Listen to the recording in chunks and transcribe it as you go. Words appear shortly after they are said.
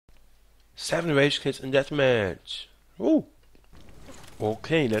7 rage kills in that match. Ooh.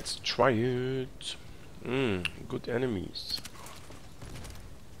 Okay, let's try it. Good enemies.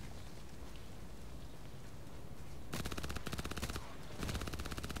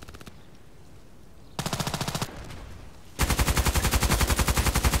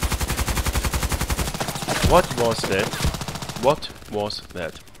 What was that? What was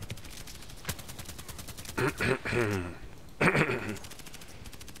that?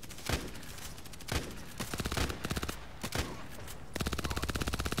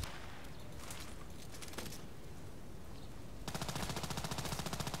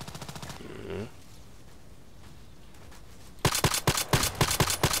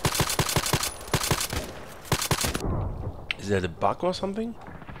 Is that a bug or something?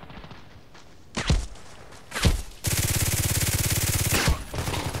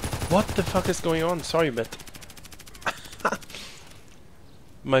 What the fuck is going on? Sorry, but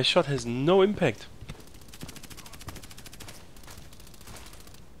my shot has no impact.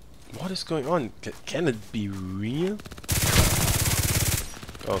 What is going on? Can it be real?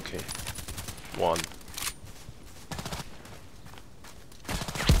 Okay. 1.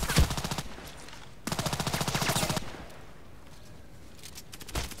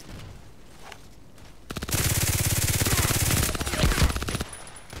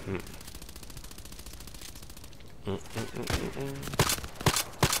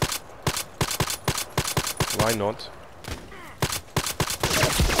 Why not?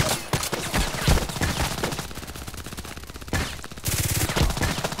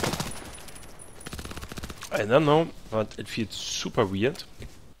 I don't know, but it feels super weird.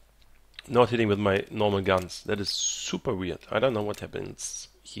 Not hitting with my normal guns. That is super weird. I don't know what happens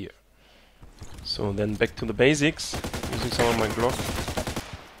here. So then back to the basics, using some of my Glock.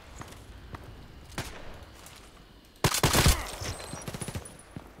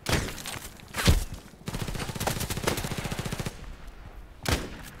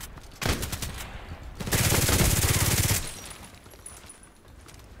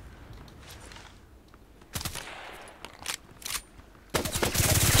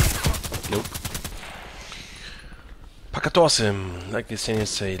 Nope. Pakatosim, like the Seniors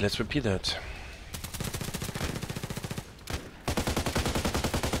say. Let's repeat that.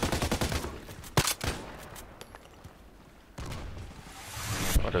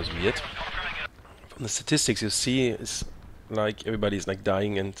 Oh, that's weird. From the statistics you see, it's like everybody's like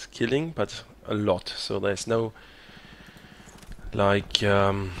dying and killing, but a lot. So there's no like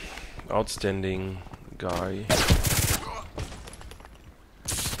outstanding guy.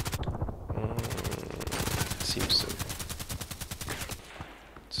 Seems so.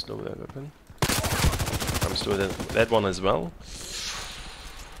 Slow that weapon. I'm slow that one as well.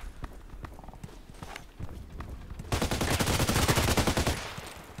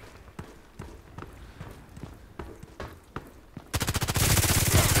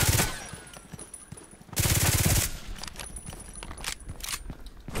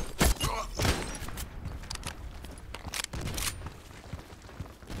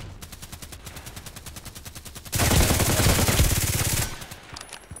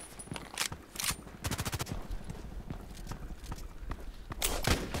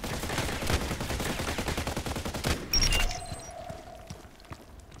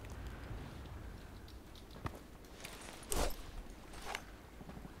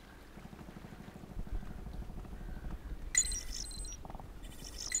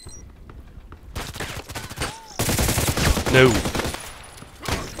 No.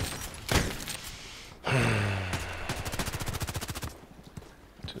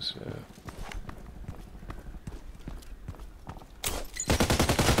 Just,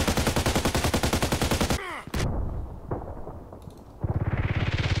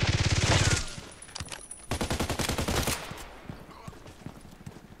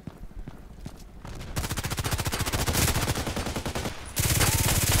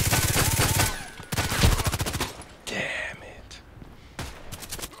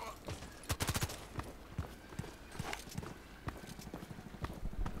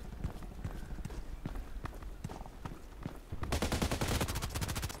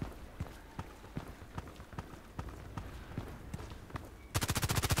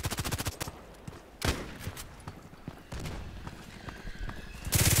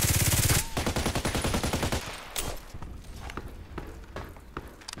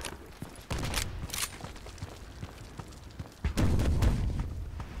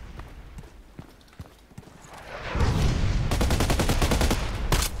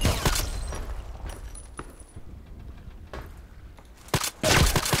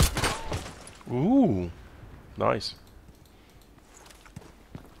 ooh, nice.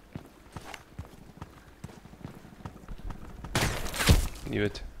 Knew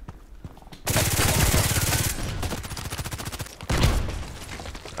it.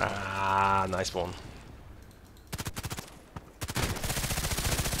 Ah, nice one.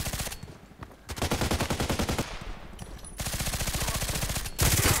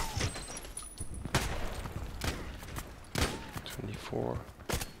 Four.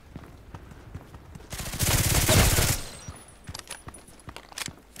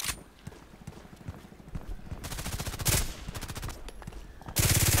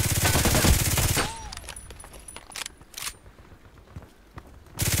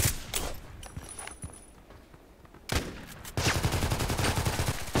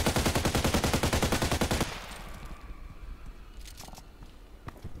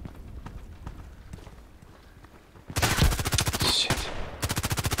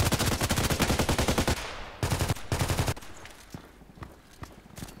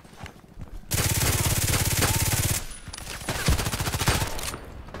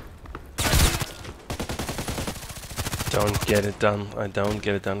 Don't get it done. I don't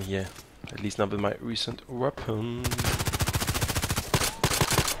get it done here. At least not with my recent weapon.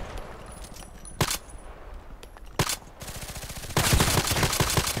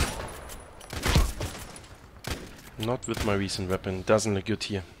 Not with my recent weapon. Doesn't look good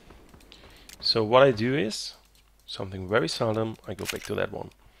here. So what I do is something very seldom. I go back to that one.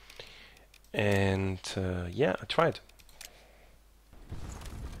 And yeah, I tried.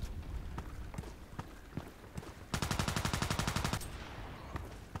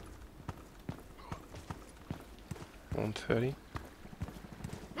 $130.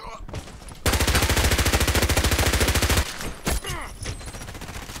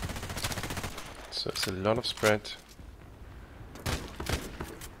 So it's a lot of spread.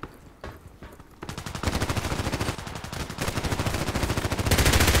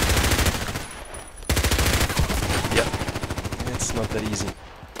 Yeah, it's not that easy.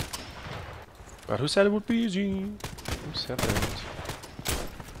 But who said it would be easy? Who said that?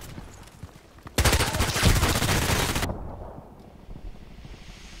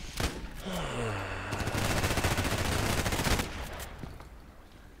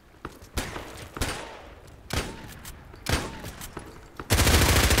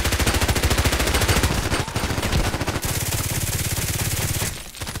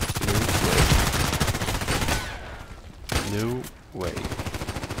 No way.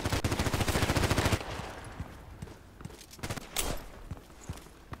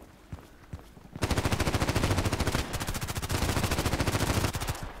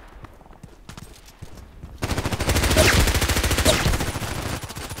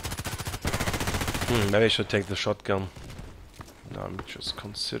 Maybe I should take the shotgun. No, I'm just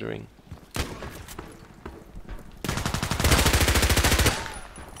considering.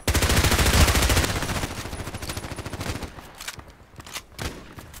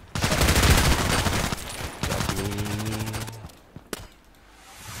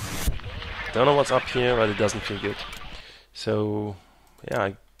 Don't know what's up here, but it doesn't feel good. So,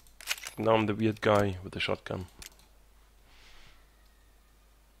 yeah, now I'm the weird guy with the shotgun.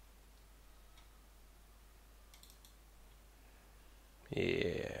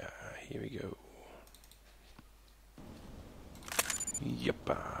 Yeah, here we go.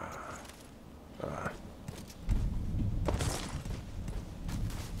 Yep.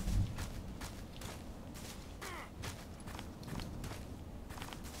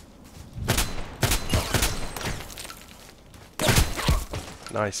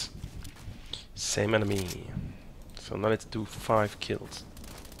 Nice. Same enemy. So now let's do 5 kills.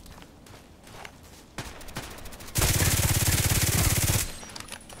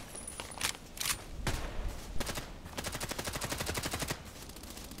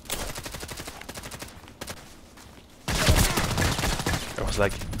 I was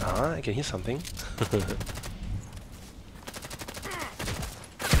like, I can hear something.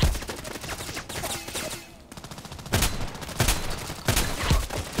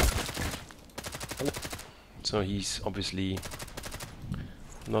 So he's obviously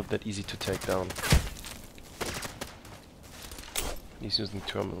not that easy to take down. He's using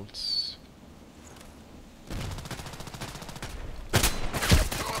terminals.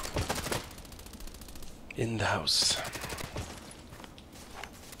 In the house.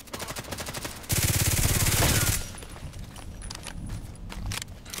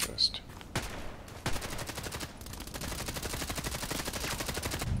 First.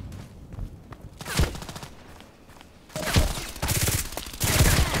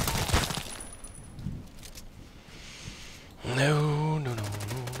 No, no, no, no.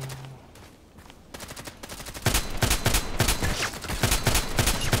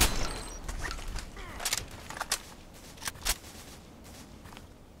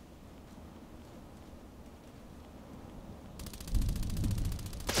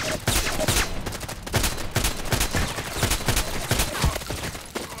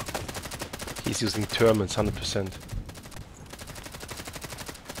 He's using thermals 100%.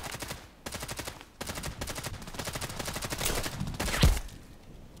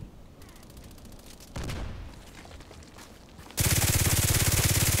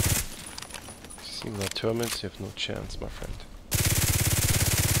 See, without thermals, you have no chance, my friend.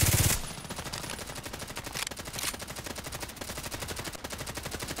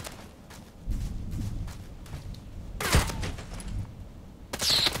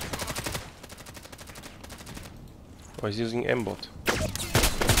 Oh, he's using Aimbot.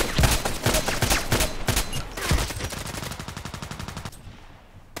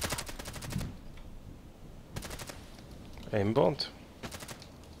 Aimbot.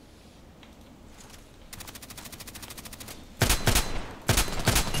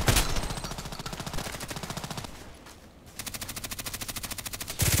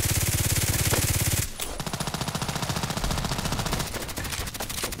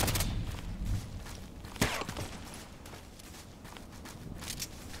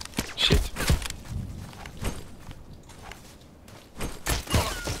 Shit.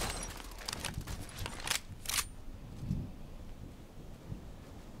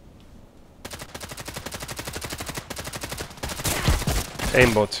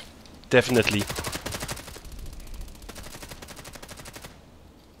 Aimbot. Definitely.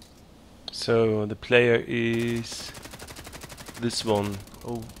 So the player is this one.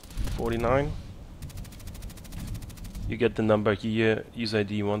 Oh, 49. You get the number here, user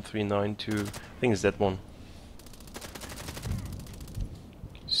ID 1392. I think it's that one.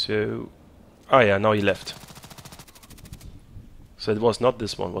 So, oh yeah, now he left. So it was not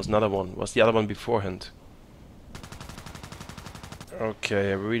this one, it was another one. It was the other one beforehand.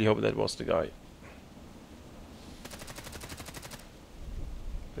 Okay, I really hope that was the guy.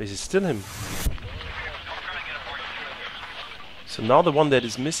 Is it still him? So now the one that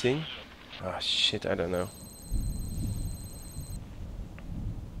is missing... Ah shit, I don't know.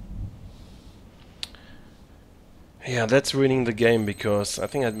 Yeah, that's ruining the game because I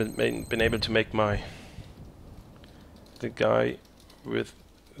think I've been able to make the guy with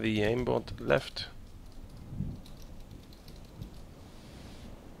the aimbot left.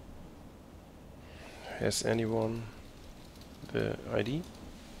 Has anyone the ID?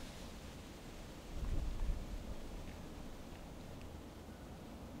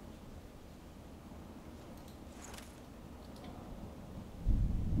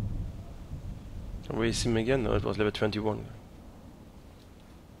 Where is him again? No, it was level 21.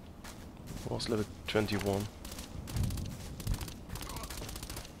 It was level 21.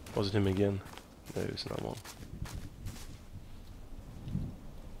 Was it him again? No, it's not one.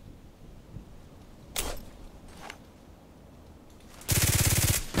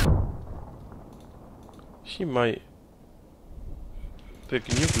 See, the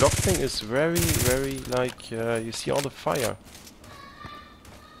new block thing is very like you see all the fire.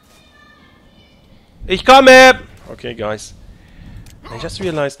 Ich komme! Okay, guys. I just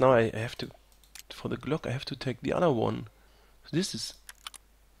realized now I have to, for the Glock, I have to take the other one. So this is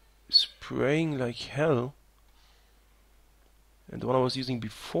spraying like hell. And the one I was using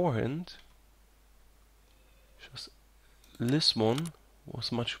beforehand, just this one,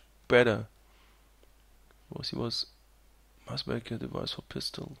 was much better. Because he was Massbacker device for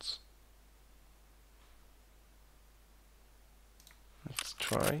pistols. Let's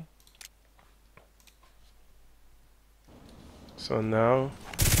try. So now,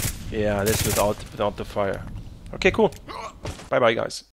 yeah, this without the fire. Okay, cool. Bye bye, guys.